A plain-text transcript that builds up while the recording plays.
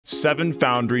7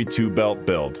 Foundry 2-belt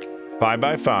build,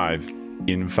 5x5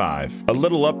 in 5. A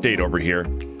little update over here.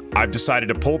 I've decided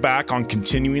to pull back on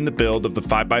continuing the build of the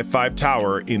 5x5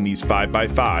 tower in these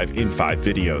 5x5 in 5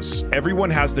 videos. Everyone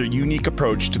has their unique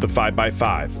approach to the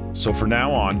 5x5, so for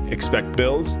now on, expect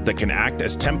builds that can act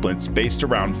as templates based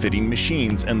around fitting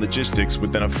machines and logistics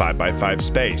within a 5x5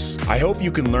 space. I hope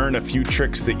you can learn a few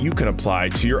tricks that you can apply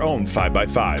to your own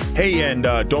 5x5. Hey, and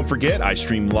don't forget, I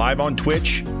stream live on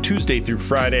Twitch Tuesday through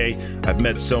Friday. I've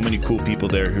met so many cool people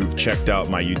there who've checked out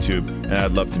my YouTube, and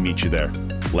I'd love to meet you there.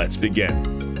 Let's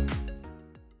begin.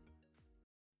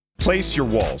 Place your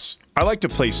walls. I like to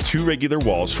place 2 regular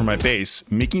walls for my base,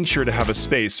 making sure to have a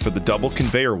space for the double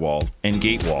conveyor wall and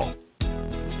gate wall.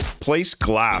 Place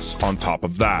glass on top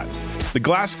of that. The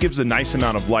glass gives a nice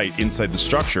amount of light inside the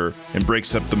structure and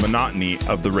breaks up the monotony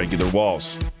of the regular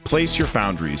walls. Place your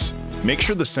foundries. Make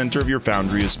sure the center of your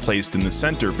foundry is placed in the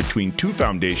center between 2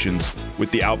 foundations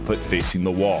with the output facing the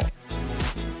wall.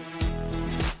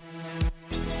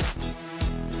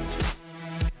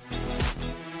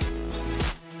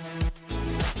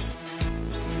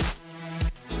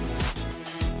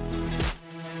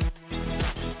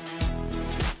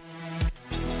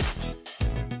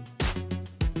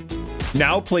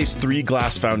 Now place 3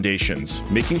 glass foundations,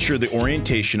 making sure the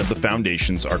orientation of the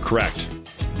foundations are correct.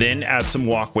 Then add some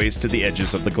walkways to the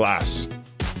edges of the glass.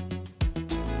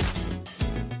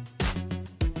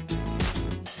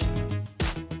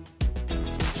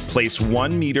 Place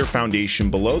 1 meter foundation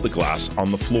below the glass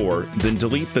on the floor, then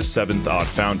delete the 7th odd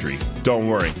foundry. Don't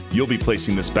worry, you'll be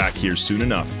placing this back here soon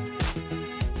enough.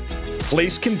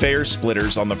 Place conveyor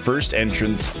splitters on the first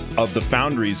entrance of the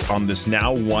foundries on this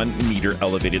now 1 meter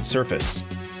elevated surface.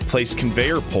 Place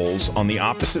conveyor poles on the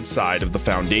opposite side of the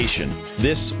foundation.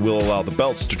 This will allow the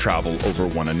belts to travel over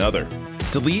one another.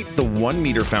 Delete the 1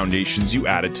 meter foundations you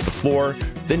added to the floor,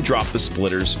 then drop the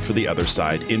splitters for the other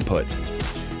side input.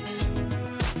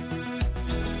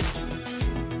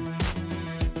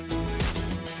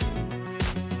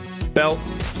 Belt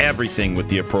everything with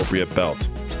the appropriate belt.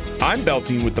 I'm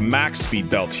belting with the max speed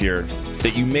belt here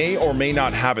that you may or may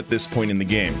not have at this point in the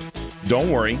game.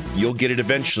 Don't worry, you'll get it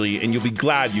eventually and you'll be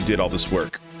glad you did all this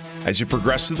work. As you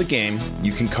progress through the game,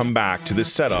 you can come back to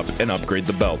this setup and upgrade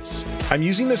the belts. I'm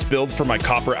using this build for my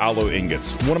copper alloy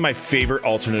ingots, one of my favorite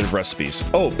alternative recipes.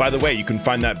 Oh, by the way, you can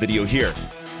find that video here.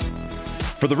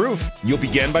 For the roof, you'll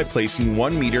begin by placing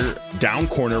 1 meter down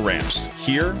corner ramps,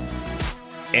 here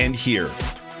and here.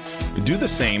 Do the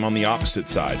same on the opposite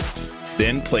side.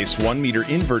 Then place 1 meter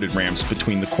inverted ramps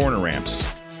between the corner ramps.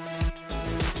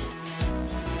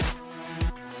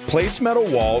 Place metal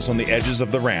walls on the edges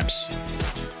of the ramps.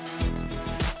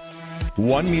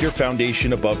 1 meter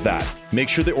foundation above that. Make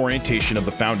sure the orientation of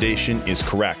the foundation is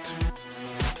correct.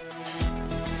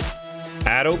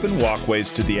 Add open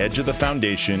walkways to the edge of the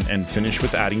foundation and finish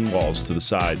with adding walls to the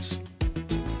sides.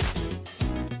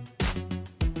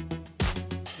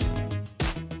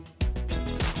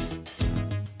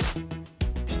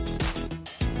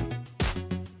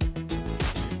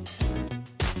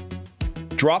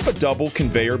 Drop a double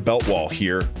conveyor belt wall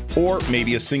here, or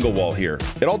maybe a single wall here.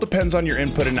 It all depends on your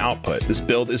input and output. This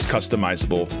build is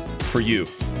customizable for you.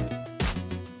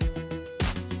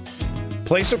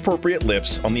 Place appropriate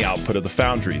lifts on the output of the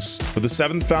foundries. For the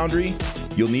 7th foundry,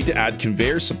 you'll need to add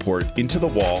conveyor support into the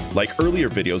wall like earlier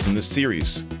videos in this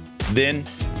series. Then,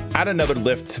 add another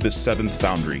lift to the 7th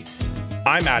foundry.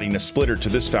 I'm adding a splitter to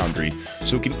this foundry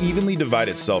so it can evenly divide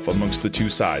itself amongst the 2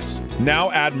 sides.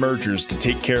 Now add mergers to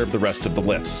take care of the rest of the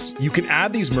lifts. You can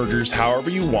add these mergers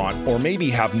however you want or maybe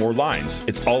have more lines.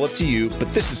 It's all up to you,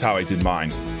 but this is how I did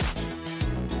mine.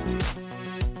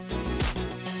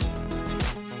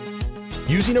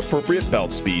 Using appropriate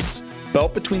belt speeds,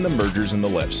 belt between the mergers and the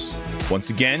lifts. Once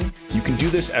again, you can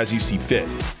do this as you see fit.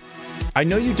 I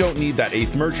know you don't need that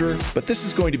 8th merger, but this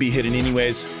is going to be hidden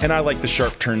anyways, and I like the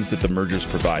sharp turns that the mergers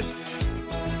provide.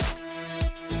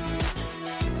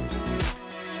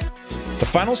 The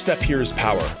final step here is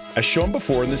power. As shown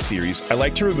before in this series, I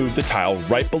like to remove the tile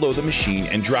right below the machine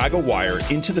and drag a wire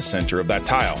into the center of that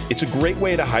tile. It's a great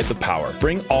way to hide the power.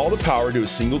 Bring all the power to a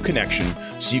single connection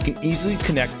so you can easily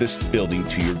connect this building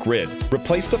to your grid.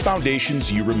 Replace the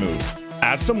foundations you remove.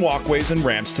 Add some walkways and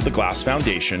ramps to the glass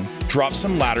foundation, drop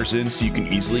some ladders in so you can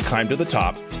easily climb to the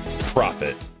top.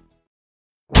 Profit.